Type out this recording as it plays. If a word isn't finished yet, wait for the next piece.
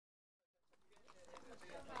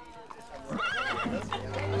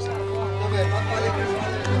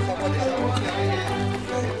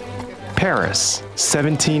Paris,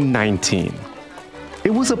 1719. It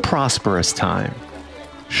was a prosperous time.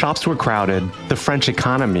 Shops were crowded, the French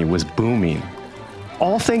economy was booming,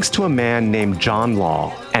 all thanks to a man named John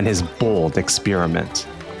Law and his bold experiment.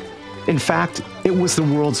 In fact, it was the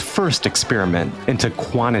world's first experiment into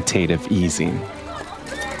quantitative easing.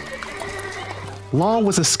 Law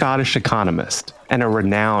was a Scottish economist and a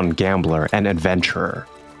renowned gambler and adventurer.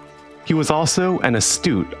 He was also an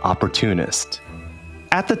astute opportunist.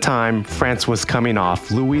 At the time, France was coming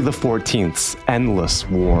off Louis XIV's endless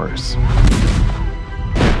wars.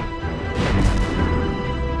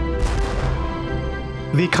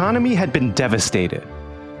 The economy had been devastated.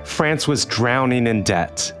 France was drowning in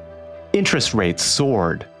debt. Interest rates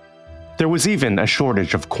soared. There was even a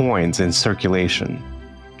shortage of coins in circulation.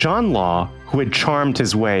 John Law, who had charmed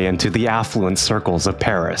his way into the affluent circles of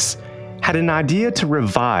Paris, had an idea to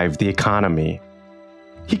revive the economy.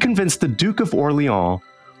 He convinced the Duke of Orleans,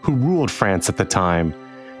 who ruled France at the time,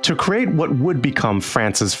 to create what would become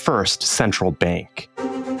France's first central bank.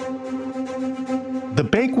 The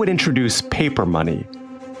bank would introduce paper money,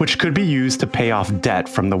 which could be used to pay off debt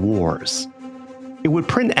from the wars. It would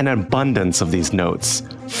print an abundance of these notes,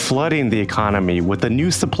 flooding the economy with a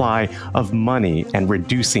new supply of money and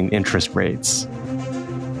reducing interest rates.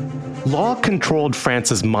 Law controlled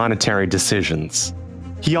France's monetary decisions.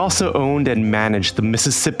 He also owned and managed the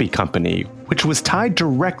Mississippi Company, which was tied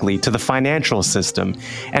directly to the financial system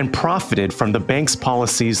and profited from the bank's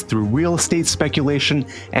policies through real estate speculation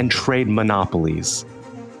and trade monopolies.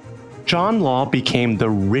 John Law became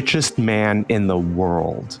the richest man in the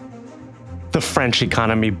world. The French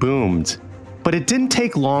economy boomed, but it didn't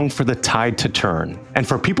take long for the tide to turn and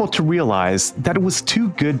for people to realize that it was too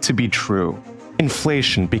good to be true.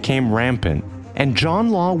 Inflation became rampant, and John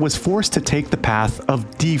Law was forced to take the path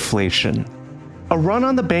of deflation. A run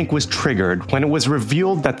on the bank was triggered when it was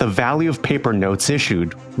revealed that the value of paper notes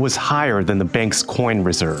issued was higher than the bank's coin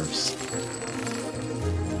reserves.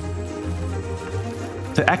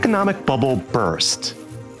 The economic bubble burst.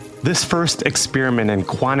 This first experiment in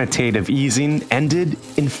quantitative easing ended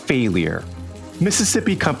in failure.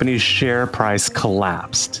 Mississippi Company's share price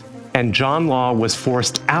collapsed, and John Law was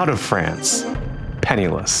forced out of France,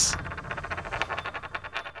 penniless.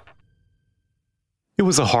 It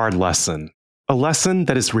was a hard lesson, a lesson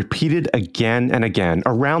that is repeated again and again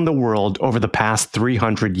around the world over the past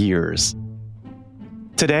 300 years.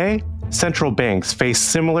 Today, central banks face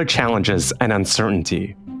similar challenges and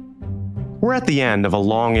uncertainty. We're at the end of a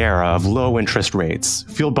long era of low interest rates,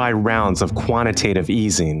 fueled by rounds of quantitative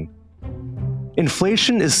easing.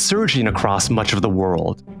 Inflation is surging across much of the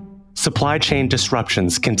world. Supply chain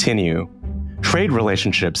disruptions continue. Trade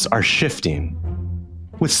relationships are shifting.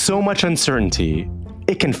 With so much uncertainty,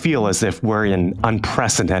 it can feel as if we're in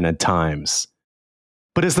unprecedented times.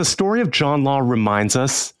 But as the story of John Law reminds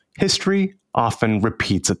us, history often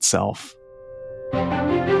repeats itself.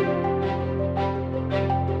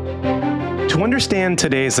 To understand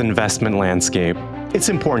today's investment landscape, it's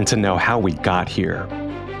important to know how we got here.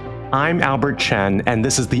 I'm Albert Chen, and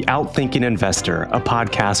this is The Outthinking Investor, a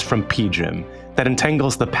podcast from PGIM that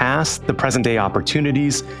entangles the past, the present-day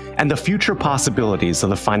opportunities, and the future possibilities of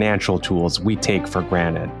the financial tools we take for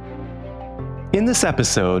granted. In this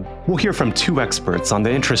episode, we'll hear from two experts on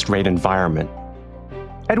the interest rate environment.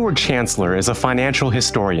 Edward Chancellor is a financial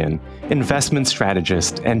historian, investment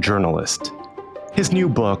strategist, and journalist. His new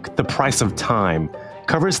book, The Price of Time,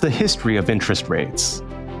 covers the history of interest rates.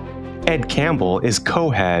 Ed Campbell is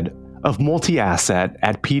co-head of multi-asset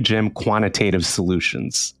at PGIM Quantitative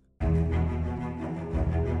Solutions.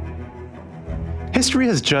 History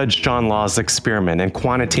has judged John Law's experiment in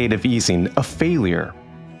quantitative easing a failure.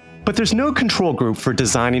 But there's no control group for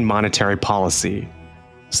designing monetary policy.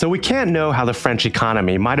 So we can't know how the French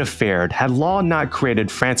economy might have fared had Law not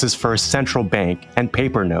created France's first central bank and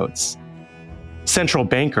paper notes. Central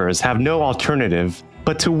bankers have no alternative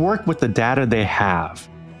but to work with the data they have.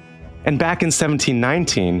 And back in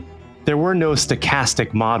 1719, there were no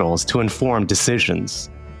stochastic models to inform decisions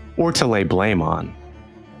or to lay blame on.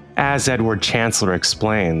 As Edward Chancellor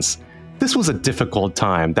explains, this was a difficult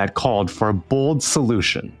time that called for a bold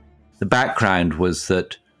solution. The background was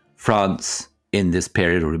that France, in this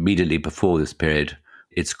period or immediately before this period,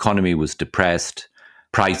 its economy was depressed,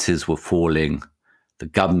 prices were falling, the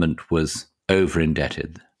government was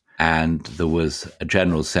over-indebted, and there was a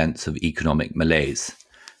general sense of economic malaise.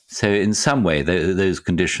 So in some way, those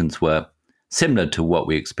conditions were similar to what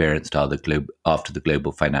we experienced after the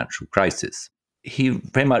global financial crisis. He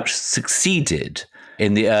very much succeeded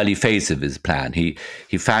in the early phase of his plan. He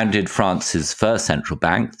founded France's first central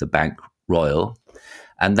bank, the Bank Royal,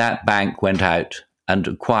 and that bank went out and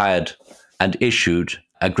acquired and issued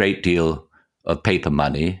a great deal of paper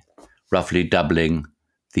money, roughly doubling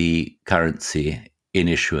the currency in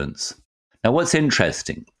issuance. Now, what's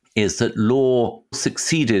interesting is that law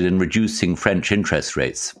succeeded in reducing French interest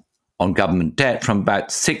rates on government debt from about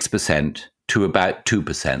 6% to about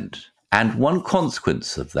 2%. And one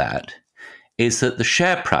consequence of that is that the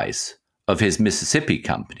share price of his Mississippi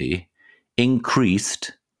company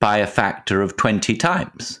increased by a factor of 20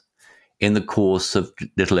 times in the course of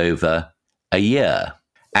little over a year.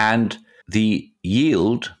 And the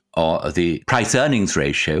yield, or the price earnings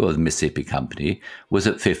ratio of the Mississippi company, was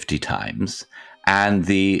at 50 times. And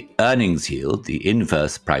the earnings yield, the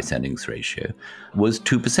inverse price earnings ratio, was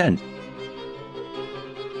 2%.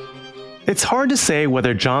 It's hard to say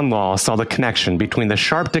whether John Law saw the connection between the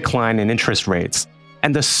sharp decline in interest rates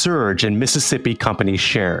and the surge in Mississippi company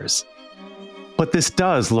shares. But this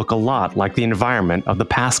does look a lot like the environment of the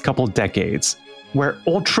past couple decades, where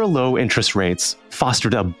ultra-low interest rates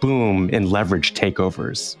fostered a boom in leverage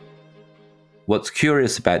takeovers. What's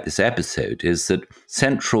curious about this episode is that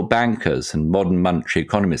central bankers and modern monetary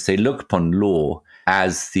economists, they look upon Law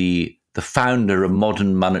as the founder of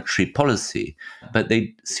modern monetary policy, but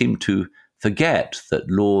they seem to forget that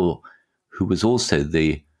Law, who was also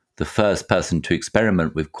the first person to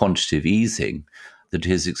experiment with quantitative easing, that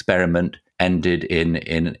his experiment ended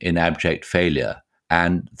in abject failure.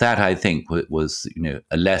 And that, I think, was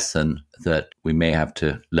a lesson that we may have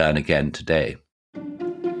to learn again today.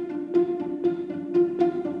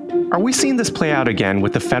 Are we seeing this play out again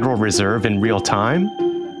with the Federal Reserve in real time?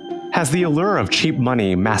 Has the allure of cheap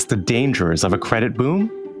money masked the dangers of a credit boom?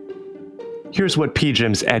 Here's what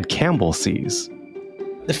PGIM's Ed Campbell sees.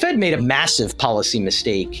 The Fed made a massive policy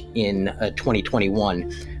mistake in 2021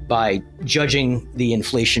 by judging the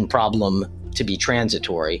inflation problem to be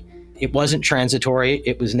transitory. It wasn't transitory.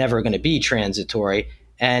 It was never going to be transitory.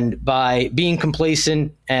 And by being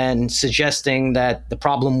complacent and suggesting that the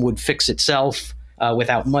problem would fix itself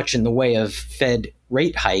without much in the way of Fed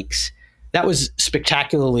rate hikes, that was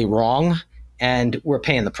spectacularly wrong, and we're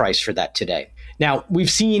paying the price for that today. Now, we've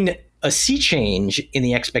seen a sea change in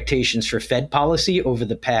the expectations for Fed policy over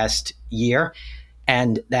the past year,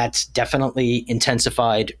 and that's definitely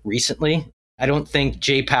intensified recently. I don't think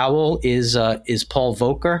Jay Powell is Paul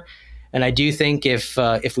Volcker, and I do think if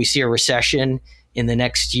we see a recession in the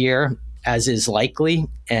next year, as is likely,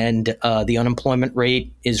 and the unemployment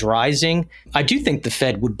rate is rising, I do think the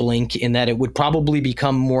Fed would blink in that it would probably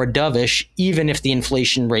become more dovish, even if the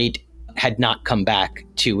inflation rate had not come back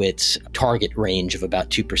to its target range of about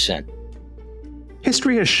 2%.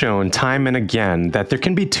 History has shown time and again that there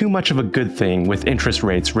can be too much of a good thing with interest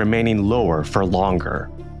rates remaining lower for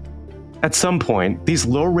longer. At some point, these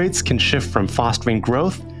low rates can shift from fostering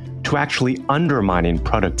growth to actually undermining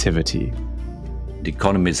productivity.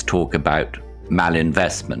 Economists talk about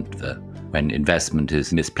malinvestment, when investment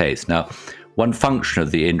is misplaced. Now, one function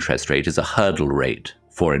of the interest rate is a hurdle rate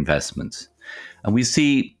for investments. And we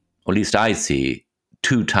see, or at least I see,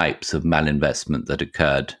 two types of malinvestment that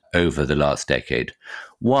occurred over the last decade.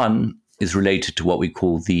 One is related to what we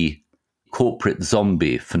call the corporate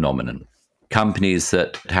zombie phenomenon. Companies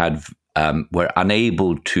that were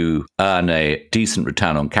unable to earn a decent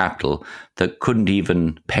return on capital, that couldn't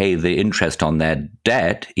even pay the interest on their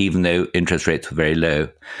debt, even though interest rates were very low.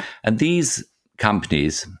 And these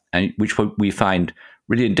companies, which we find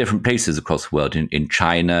really in different places across the world, in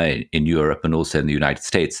China, in Europe, and also in the United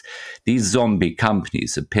States, these zombie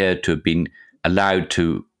companies appear to have been allowed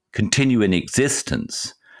to continue in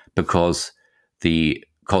existence because the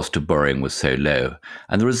cost of borrowing was so low.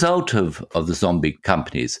 And the result of the zombie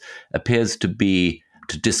companies appears to be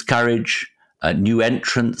to discourage new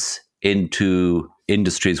entrants into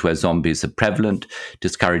industries where zombies are prevalent,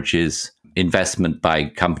 discourages investment by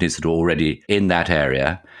companies that are already in that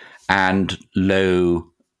area, and low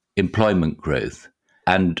employment growth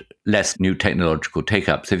and less new technological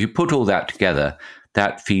take-up. So if you put all that together,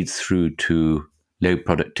 that feeds through to low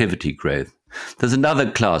productivity growth. There's another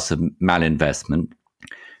class of malinvestment,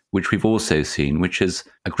 which we've also seen, which is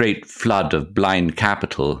a great flood of blind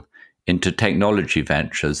capital into technology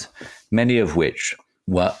ventures, many of which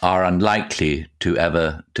are unlikely to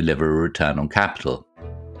ever deliver a return on capital.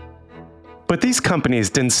 But these companies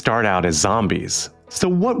didn't start out as zombies. So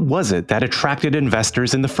what was it that attracted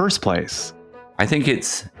investors in the first place? I think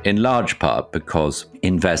it's in large part because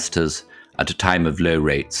investors at a time of low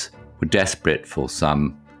rates were desperate for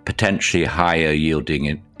some potentially higher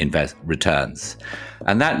yielding returns.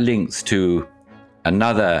 And that links to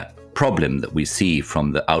another problem that we see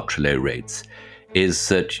from the ultra-low rates is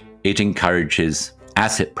that it encourages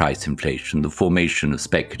asset price inflation, the formation of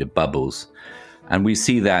speculative bubbles. And we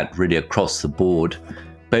see that really across the board,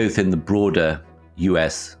 both in the broader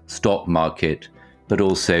US stock market, but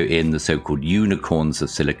also in the so-called unicorns of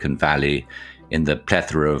Silicon Valley, in the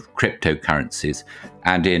plethora of cryptocurrencies,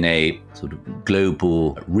 and in a sort of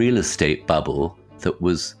global real estate bubble that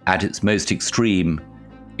was at its most extreme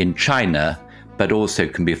in China, but also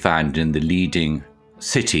can be found in the leading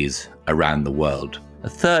cities around the world. A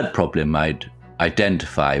third problem I'd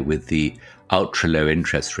identify with the ultra-low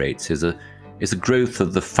interest rates is a growth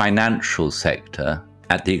of the financial sector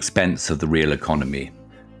at the expense of the real economy.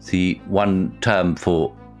 The one term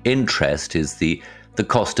for interest is the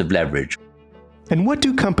cost of leverage. And what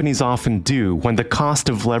do companies often do when the cost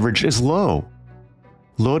of leverage is low?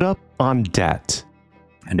 Load up on debt.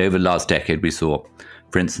 And over the last decade, we saw,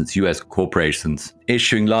 for instance, US corporations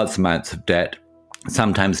issuing large amounts of debt,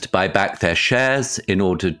 sometimes to buy back their shares in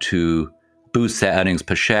order to boost their earnings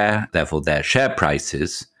per share, therefore their share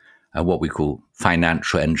prices, what we call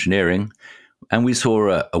financial engineering. And we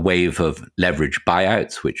saw a wave of leverage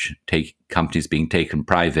buyouts, which take companies being taken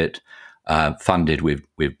private, funded with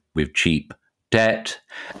cheap debt.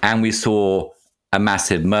 And we saw a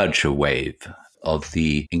massive merger wave of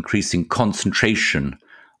the increasing concentration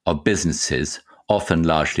of businesses, often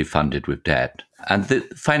largely funded with debt. And the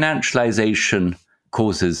financialization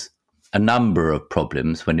causes a number of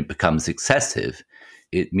problems when it becomes excessive.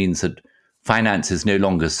 It means that finance is no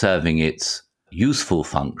longer serving its useful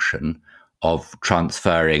function of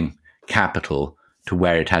transferring capital to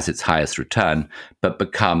where it has its highest return, but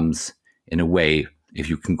becomes, in a way, if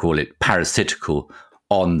you can call it, parasitical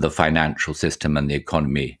on the financial system and the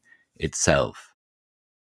economy itself.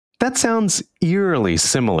 That sounds eerily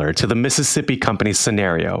similar to the Mississippi Company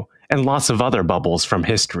scenario and lots of other bubbles from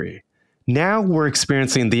history. Now we're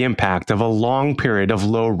experiencing the impact of a long period of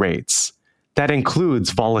low rates. That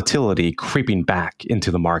includes volatility creeping back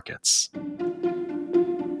into the markets.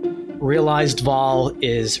 Realized vol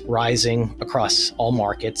is rising across all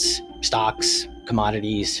markets, stocks,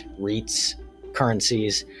 commodities, REITs,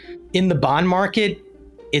 currencies. In the bond market,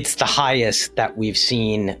 it's the highest that we've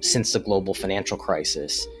seen since the global financial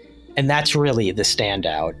crisis. And that's really the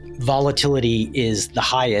standout. Volatility is the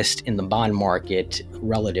highest in the bond market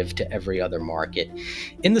relative to every other market.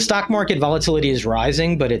 In the stock market, volatility is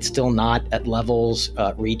rising, but it's still not at levels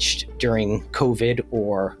reached during COVID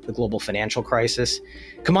or the global financial crisis.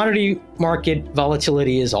 Commodity market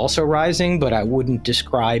volatility is also rising, but I wouldn't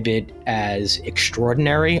describe it as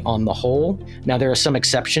extraordinary on the whole. Now, there are some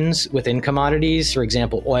exceptions within commodities. For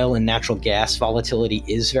example, oil and natural gas volatility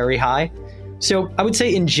is very high. So I would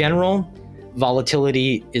say in general,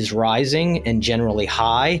 volatility is rising and generally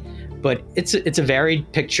high, but it's a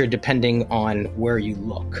varied picture depending on where you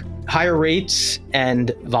look. Higher rates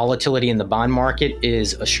and volatility in the bond market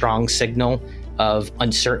is a strong signal of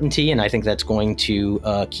uncertainty, and I think that's going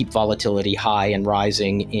to keep volatility high and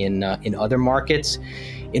rising in other markets.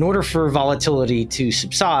 In order for volatility to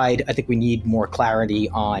subside, I think we need more clarity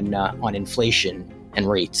on inflation and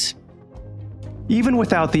rates. Even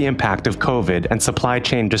without the impact of COVID and supply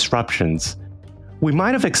chain disruptions, we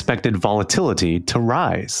might have expected volatility to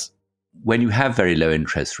rise. When you have very low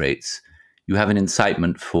interest rates, you have an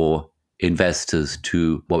incitement for investors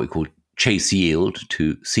to what we call chase yield,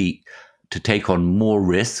 to seek to take on more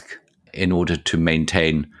risk in order to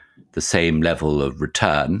maintain the same level of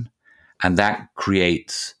return. And that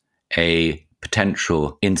creates a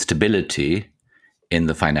potential instability in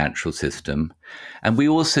the financial system. And we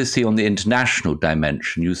also see on the international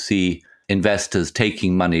dimension, you see investors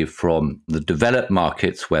taking money from the developed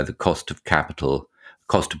markets where the cost of capital,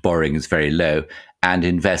 cost of borrowing is very low, and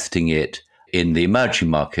investing it in the emerging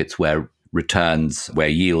markets where returns, where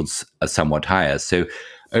yields are somewhat higher. So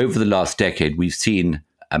over the last decade, we've seen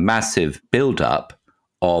a massive buildup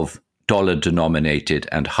of dollar-denominated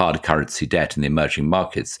and hard currency debt in the emerging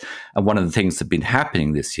markets. And one of the things that have been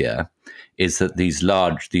happening this year is that these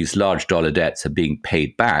large dollar debts are being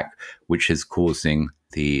paid back, which is causing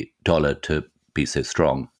the dollar to be so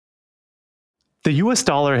strong. The US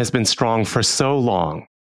dollar has been strong for so long,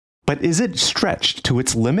 but is it stretched to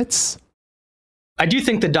its limits? I do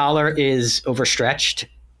think the dollar is overstretched.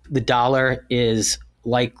 The dollar is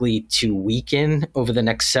likely to weaken over the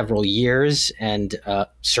next several years and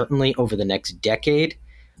certainly over the next decade.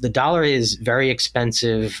 The dollar is very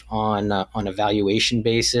expensive on a valuation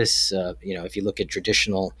basis. If you look at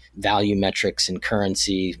traditional value metrics in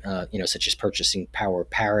currency, such as purchasing power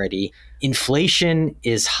parity, inflation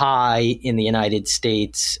is high in the United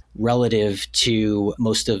States, relative to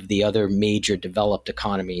most of the other major developed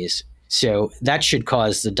economies. So that should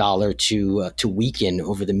cause the dollar to weaken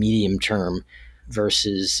over the medium term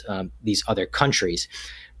versus these other countries.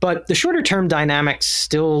 But the shorter term dynamics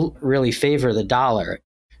still really favor the dollar.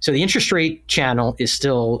 So the interest rate channel is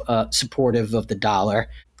still supportive of the dollar.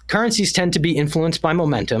 Currencies tend to be influenced by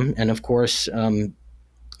momentum. And of course,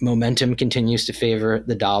 momentum continues to favor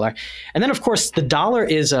the dollar. And then, of course, the dollar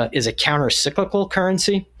is a counter-cyclical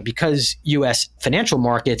currency because U.S. financial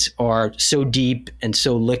markets are so deep and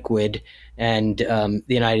so liquid, and the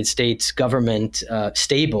United States government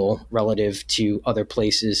stable relative to other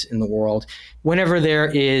places in the world. Whenever there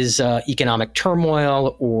is economic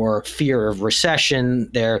turmoil or fear of recession,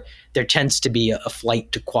 there tends to be a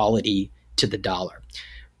flight to quality to the dollar.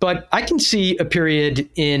 But I can see a period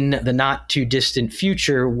in the not too distant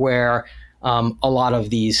future where a lot of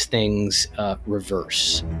these things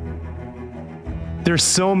reverse. There's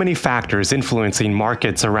so many factors influencing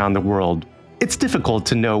markets around the world. It's difficult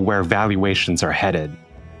to know where valuations are headed.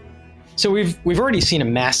 So we've already seen a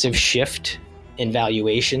massive shift in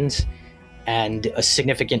valuations and a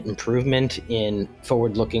significant improvement in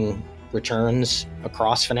forward-looking returns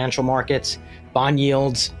across financial markets. Bond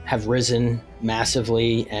yields have risen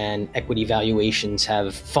massively and equity valuations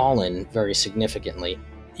have fallen very significantly.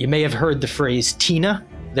 You may have heard the phrase TINA,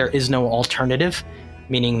 there is no alternative,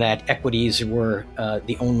 meaning that equities were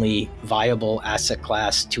the only viable asset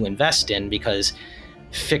class to invest in because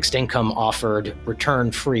fixed income offered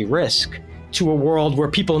return-free risk, to a world where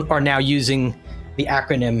people are now using the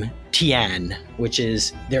acronym TIAN, which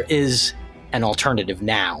is there is an alternative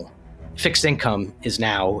now. Fixed income is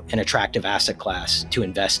now an attractive asset class to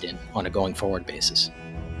invest in on a going forward basis.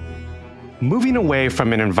 Moving away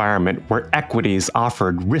from an environment where equities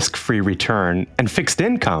offered risk-free return and fixed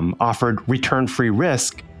income offered return-free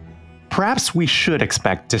risk, perhaps we should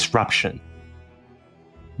expect disruption.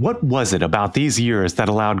 What was it about these years that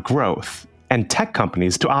allowed growth and tech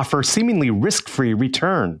companies to offer seemingly risk-free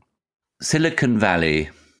return? Silicon Valley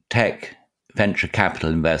tech venture capital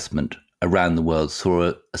investment around the world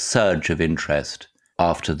saw a surge of interest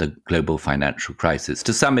after the global financial crisis.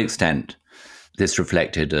 To some extent, this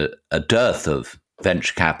reflected a dearth of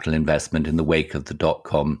venture capital investment in the wake of the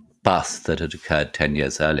dot-com bust that had occurred 10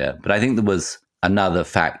 years earlier. But I think there was another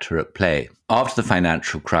factor at play. After the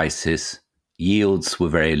financial crisis, yields were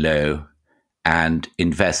very low and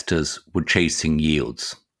investors were chasing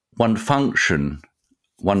yields. One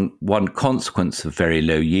consequence of very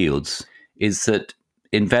low yields is that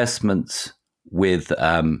investments with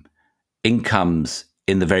incomes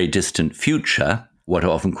in the very distant future, what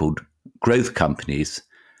are often called growth companies,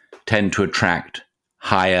 tend to attract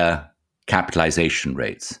higher capitalization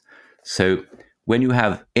rates. So when you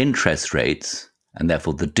have interest rates, and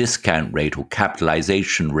therefore the discount rate or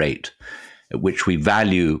capitalization rate at which we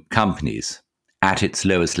value companies at its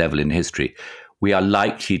lowest level in history, we are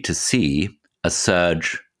likely to see a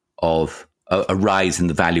surge of a rise in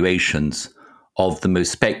the valuations of the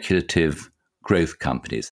most speculative growth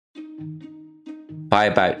companies. By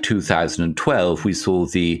about 2012, we saw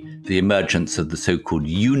the emergence of the so-called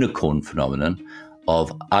unicorn phenomenon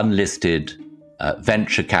of unlisted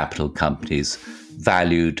venture capital companies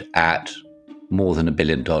valued at more than $1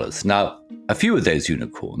 billion. Now, a few of those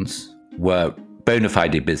unicorns were bona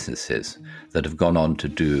fide businesses that have gone on to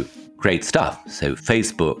do great stuff. So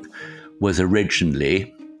Facebook was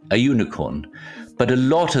originally a unicorn, but a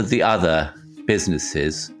lot of the other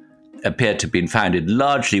businesses appear to have been founded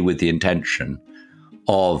largely with the intention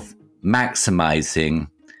of maximizing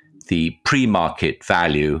the pre-market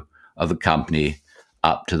value of a company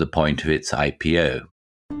up to the point of its IPO.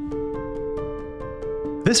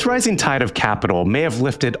 This rising tide of capital may have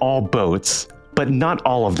lifted all boats, but not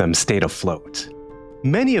all of them stayed afloat.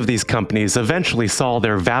 Many of these companies eventually saw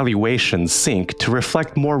their valuations sink to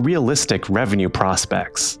reflect more realistic revenue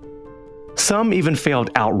prospects. Some even failed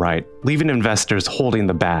outright, leaving investors holding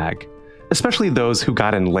the bag, especially those who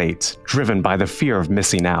got in late, driven by the fear of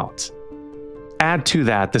missing out. Add to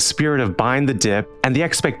that the spirit of buying the dip and the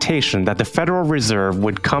expectation that the Federal Reserve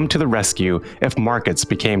would come to the rescue if markets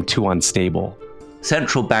became too unstable.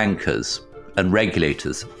 Central bankers and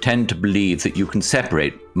regulators tend to believe that you can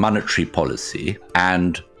separate monetary policy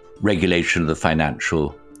and regulation of the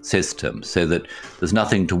financial system so that there's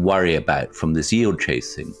nothing to worry about from this yield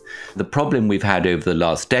chasing. The problem we've had over the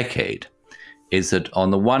last decade is that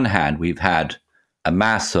on the one hand, we've had a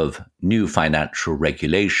mass of new financial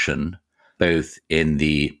regulation, both in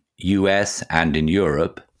the US and in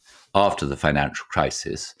Europe after the financial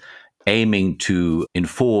crisis, aiming to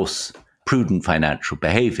enforce prudent financial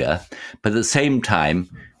behavior. But at the same time,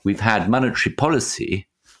 we've had monetary policy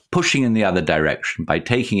pushing in the other direction by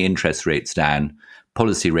taking interest rates down,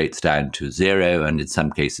 policy rates down to zero, and in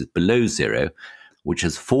some cases below zero, which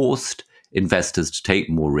has forced investors to take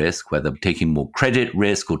more risk, whether taking more credit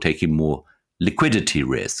risk or taking more liquidity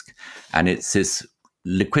risk. And it's this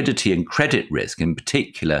liquidity and credit risk, in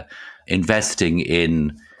particular, investing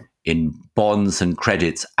in bonds and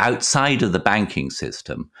credits outside of the banking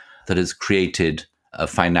system, that has created a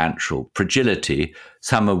financial fragility,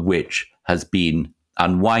 some of which has been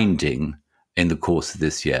unwinding in the course of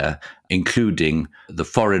this year, including the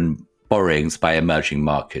foreign borrowings by emerging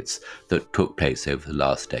markets that took place over the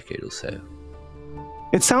last decade or so.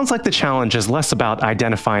 It sounds like the challenge is less about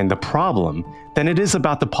identifying the problem than it is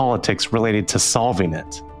about the politics related to solving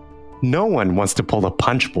it. No one wants to pull a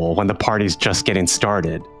punch bowl when the party's just getting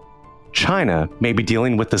started. China may be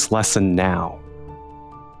dealing with this lesson now.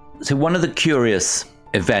 So one of the curious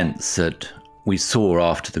events that we saw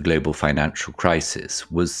after the global financial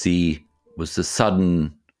crisis was the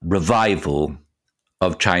sudden revival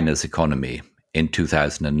of China's economy in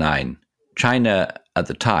 2009. China at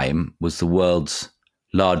the time was the world's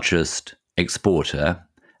largest exporter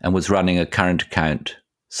and was running a current account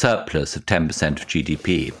surplus of 10% of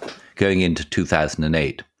GDP going into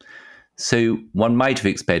 2008. So one might have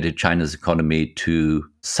expected China's economy to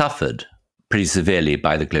suffered pretty severely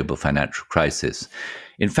by the global financial crisis.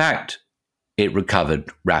 In fact, it recovered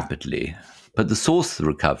rapidly, but the source of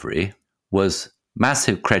the recovery was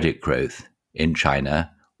massive credit growth in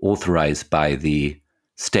China, authorized by the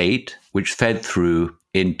state, which fed through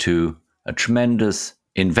into a tremendous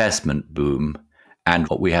investment boom and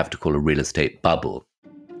what we have to call a real estate bubble.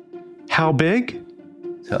 How big?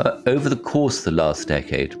 So over the course of the last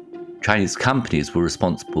decade, Chinese companies were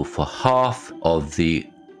responsible for half of the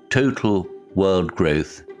total world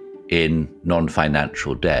growth in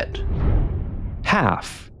non-financial debt.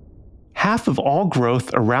 Half. Half of all growth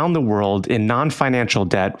around the world in non-financial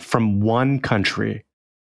debt from one country.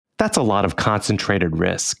 That's a lot of concentrated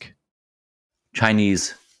risk.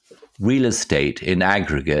 Chinese real estate in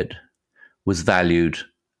aggregate was valued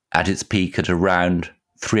at its peak at around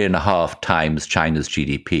 3.5 times China's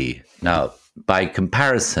GDP. Now, by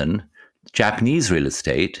comparison, Japanese real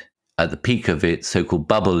estate at the peak of its so-called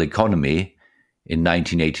bubble economy in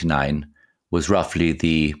 1989 was roughly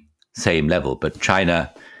the same level. But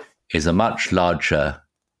China is a much larger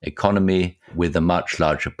economy with a much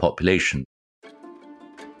larger population.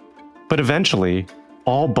 But eventually,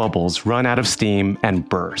 all bubbles run out of steam and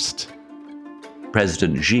burst.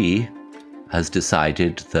 President Xi has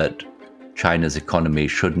decided that China's economy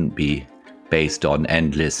shouldn't be based on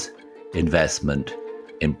endless investment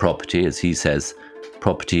in property. As he says,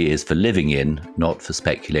 property is for living in, not for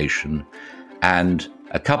speculation. And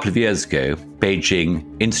a couple of years ago, Beijing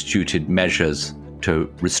instituted measures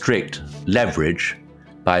to restrict leverage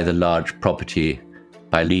by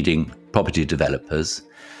leading property developers.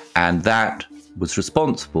 And that was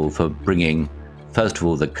responsible for bringing, first of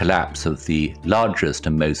all, the collapse of the largest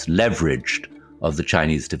and most leveraged of the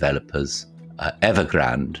Chinese developers,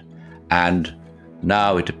 Evergrande. And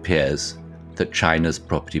now it appears that China's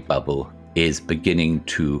property bubble is beginning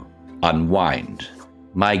to unwind.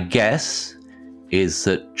 My guess is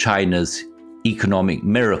that China's economic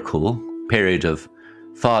miracle, period of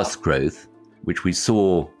fast growth, which we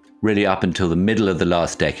saw really up until the middle of the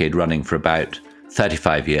last decade, running for about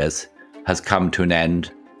 35 years, has come to an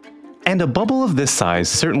end. And a bubble of this size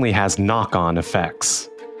certainly has knock-on effects.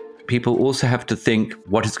 People also have to think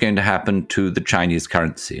what is going to happen to the Chinese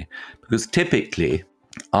currency, because typically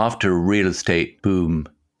after a real estate boom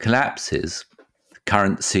collapses, the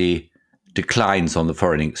currency declines on the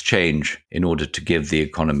foreign exchange in order to give the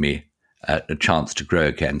economy a chance to grow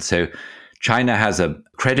again. So China has a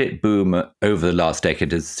credit boom over the last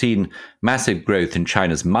decade, has seen massive growth in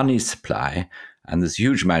China's money supply, and there's a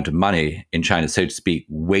huge amount of money in China, so to speak,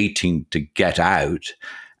 waiting to get out.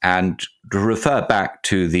 And to refer back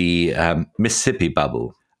to the Mississippi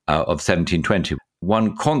bubble of 1720,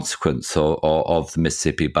 one consequence of the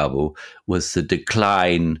Mississippi bubble was the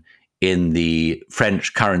decline in the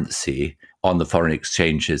French currency on the foreign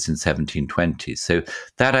exchanges in 1720. So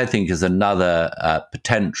that, I think, is another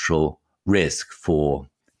potential risk for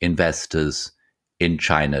investors in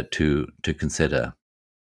China to consider.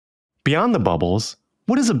 Beyond the bubbles,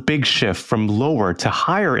 what does a big shift from lower to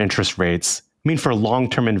higher interest rates mean for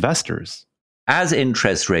long-term investors? As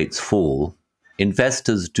interest rates fall,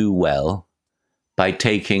 investors do well by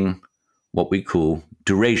taking what we call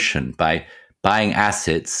duration, by buying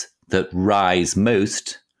assets that rise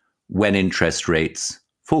most when interest rates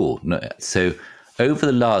fall. So over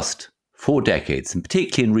the last 4 decades, and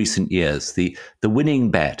particularly in recent years, the winning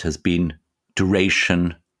bet has been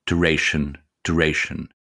duration duration.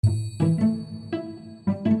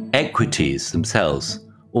 Equities themselves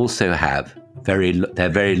also have they're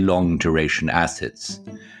very long duration assets.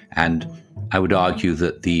 And I would argue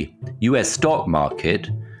that the US stock market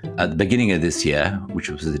at the beginning of this year, which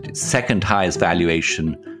was the second highest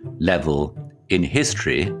valuation level in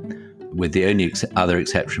history, with the only other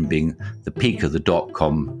exception being the peak of the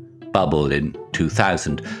dot-com bubble in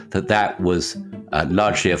 2000, that was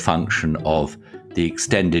largely a function of the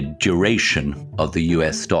extended duration of the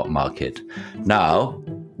US stock market. Now,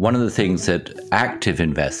 one of the things that active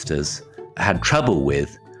investors had trouble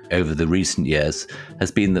with over the recent years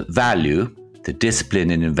has been that value, the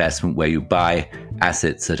discipline in investment where you buy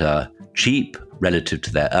assets that are cheap relative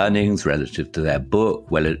to their earnings, relative to their book,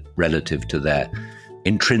 relative to their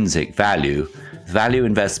intrinsic value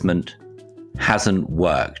investment hasn't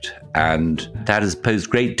worked. And that has posed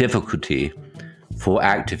great difficulty for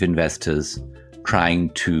active investors trying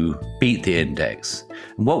to beat the index.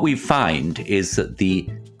 And what we find is that the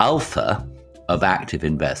alpha of active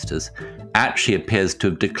investors actually appears to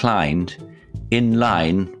have declined in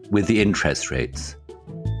line with the interest rates.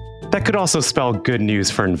 That could also spell good news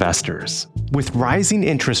for investors. With rising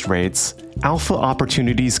interest rates, alpha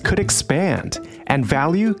opportunities could expand and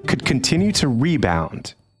value could continue to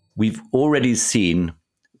rebound. We've already seen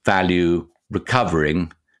value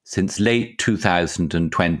recovering since late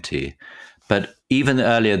 2020. But even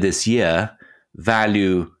earlier this year,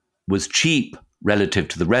 value was cheap relative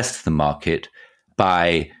to the rest of the market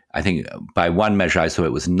by one measure I saw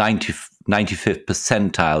it was 95th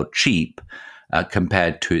percentile cheap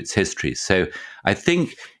compared to its history. So I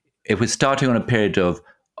think if we're starting on a period of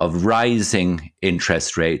rising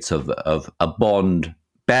interest rates, of a bond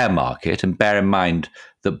bear market, and bear in mind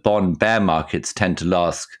that bond bear markets tend to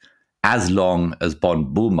last as long as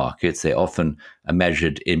bond bull markets, they often are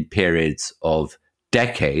measured in periods of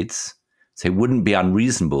decades. So it wouldn't be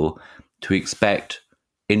unreasonable to expect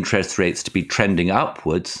interest rates to be trending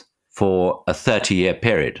upwards for a 30-year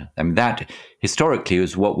period. I mean, that historically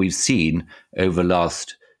is what we've seen over the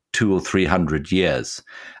last 200 or 300 years.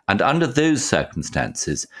 And under those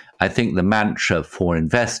circumstances, I think the mantra for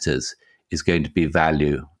investors is going to be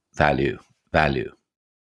value, value, value.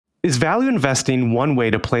 Is value investing one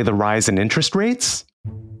way to play the rise in interest rates?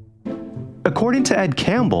 According to Ed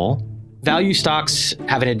Campbell, value stocks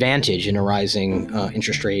have an advantage in a rising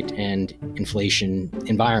interest rate and inflation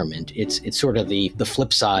environment. It's sort of the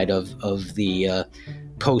flip side of the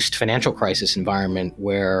post-financial crisis environment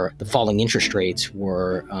where the falling interest rates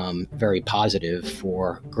were very positive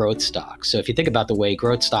for growth stocks. So if you think about the way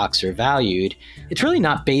growth stocks are valued, it's really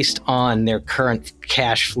not based on their current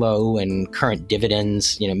cash flow and current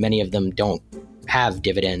dividends. Many of them don't have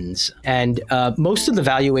dividends. And most of the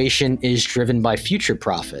valuation is driven by future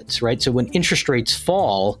profits, right? So when interest rates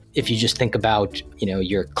fall, if you just think about,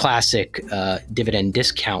 your classic dividend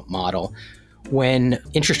discount model, when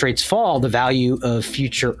interest rates fall, the value of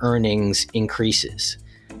future earnings increases.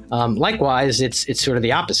 Likewise, it's sort of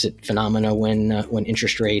the opposite phenomena when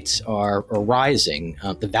interest rates are rising.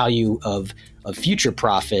 The value of future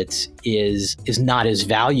profits is not as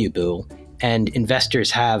valuable, and investors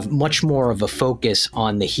have much more of a focus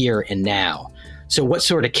on the here and now. So what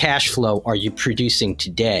sort of cash flow are you producing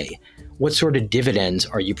today? What sort of dividends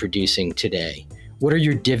are you producing today? What are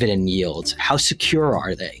your dividend yields? How secure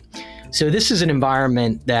are they? So this is an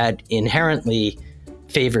environment that inherently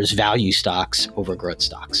favors value stocks over growth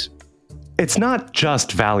stocks. It's not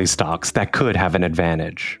just value stocks that could have an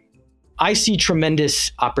advantage. I see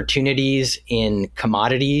tremendous opportunities in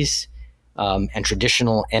commodities and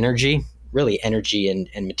traditional energy, really energy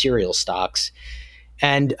and material stocks.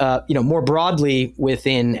 And more broadly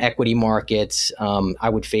within equity markets, I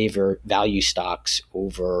would favor value stocks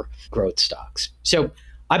over growth stocks. So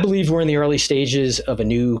I believe we're in the early stages of a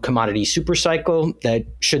new commodity supercycle that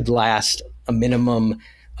should last a minimum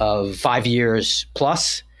of 5 years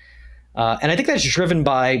plus. And I think that's driven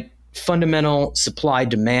by fundamental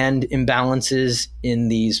supply-demand imbalances in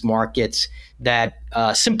these markets that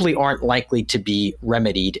simply aren't likely to be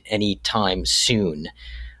remedied anytime soon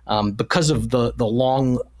because of the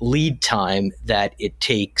long lead time that it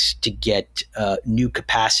takes to get new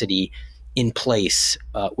capacity in place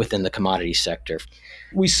within the commodity sector.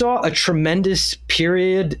 We saw a tremendous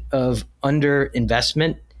period of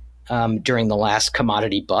underinvestment during the last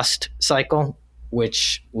commodity bust cycle,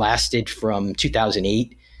 which lasted from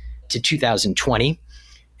 2008 to 2020.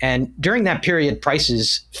 And during that period,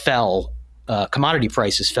 prices fell, commodity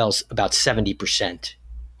prices fell about 70%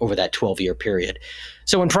 over that 12-year period.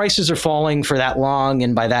 So when prices are falling for that long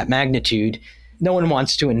and by that magnitude, no one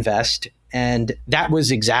wants to invest. And that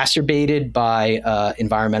was exacerbated by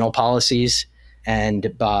environmental policies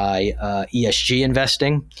and by ESG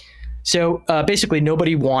investing. So basically,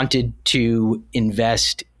 nobody wanted to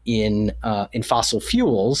invest in fossil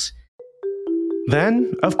fuels.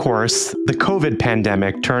 Then, of course, the COVID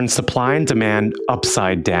pandemic turned supply and demand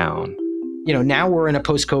upside down. Now we're in a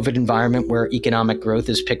post-COVID environment where economic growth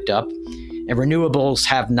has picked up, and renewables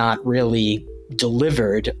have not really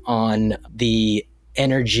delivered on the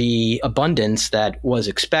energy abundance that was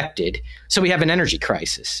expected. So we have an energy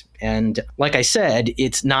crisis. And like I said,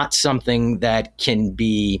 it's not something that can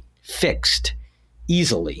be fixed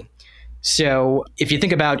easily. So if you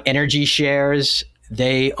think about energy shares,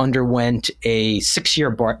 they underwent a 6-year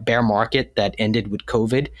bear market that ended with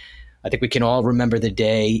COVID. I think we can all remember the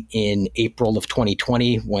day in April of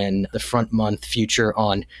 2020 when the front month future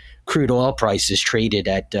on crude oil prices traded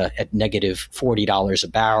at negative $40 a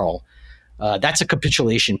barrel. That's a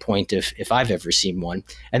capitulation point if I've ever seen one.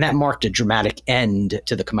 And that marked a dramatic end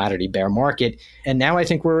to the commodity bear market. And now I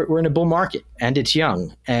think we're in a bull market, and it's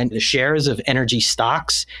young. And the shares of energy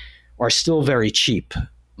stocks are still very cheap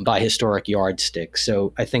by historic yardsticks.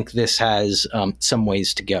 So I think this has some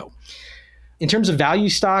ways to go. In terms of value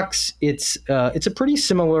stocks, it's a pretty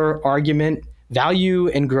similar argument. Value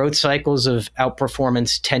and growth cycles of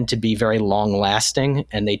outperformance tend to be very long lasting,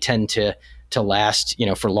 and they tend to last,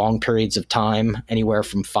 for long periods of time, anywhere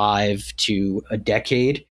from 5 to a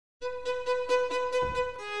decade.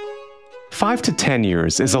 5 to 10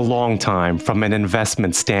 years is a long time from an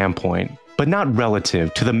investment standpoint, but not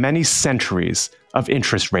relative to the many centuries of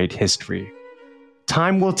interest rate history.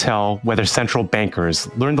 Time will tell whether central bankers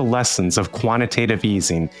learned the lessons of quantitative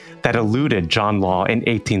easing that eluded John Law in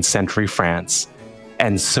 18th century France,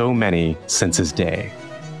 and so many since his day.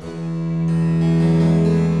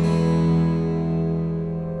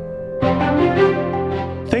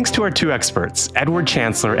 Thanks to our two experts, Edward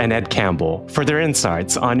Chancellor and Ed Campbell, for their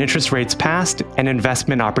insights on interest rates past and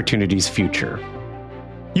investment opportunities future.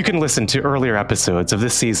 You can listen to earlier episodes of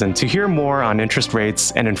this season to hear more on interest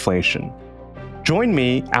rates and inflation. Join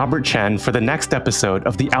me, Albert Chen, for the next episode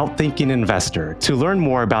of The Outthinking Investor to learn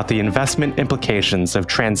more about the investment implications of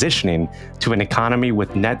transitioning to an economy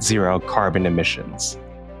with net zero carbon emissions.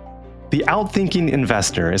 The Outthinking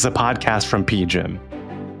Investor is a podcast from PGIM.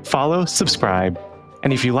 Follow, subscribe,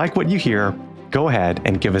 and if you like what you hear, go ahead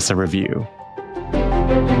and give us a review.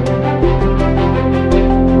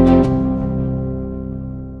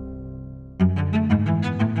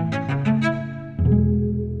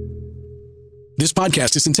 This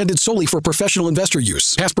podcast is intended solely for professional investor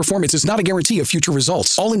use. Past performance is not a guarantee of future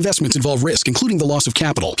results. All investments involve risk, including the loss of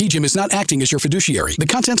capital. PGIM is not acting as your fiduciary. The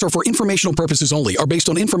contents are for informational purposes only, are based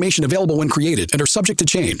on information available when created, and are subject to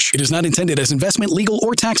change. It is not intended as investment, legal,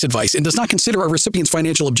 or tax advice and does not consider a recipient's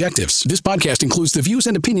financial objectives. This podcast includes the views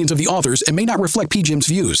and opinions of the authors and may not reflect PGIM's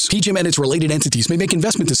views. PGIM and its related entities may make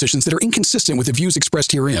investment decisions that are inconsistent with the views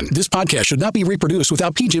expressed herein. This podcast should not be reproduced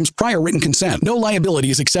without PGIM's prior written consent. No liability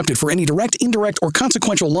is accepted for any direct, indirect, or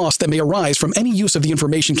consequential loss that may arise from any use of the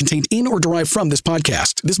information contained in or derived from this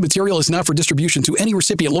podcast. This material is not for distribution to any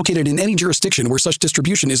recipient located in any jurisdiction where such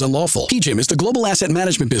distribution is unlawful. PGIM is the global asset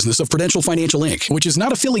management business of Prudential Financial Inc., which is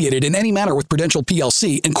not affiliated in any manner with Prudential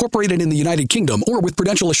plc, incorporated in the United Kingdom, or with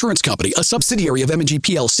Prudential Assurance Company, a subsidiary of M&G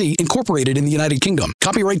plc, incorporated in the United Kingdom.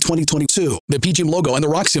 Copyright 2022. The PGIM logo and the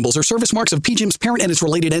rock symbols are service marks of PGIM's parent and its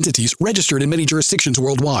related entities, registered in many jurisdictions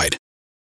worldwide.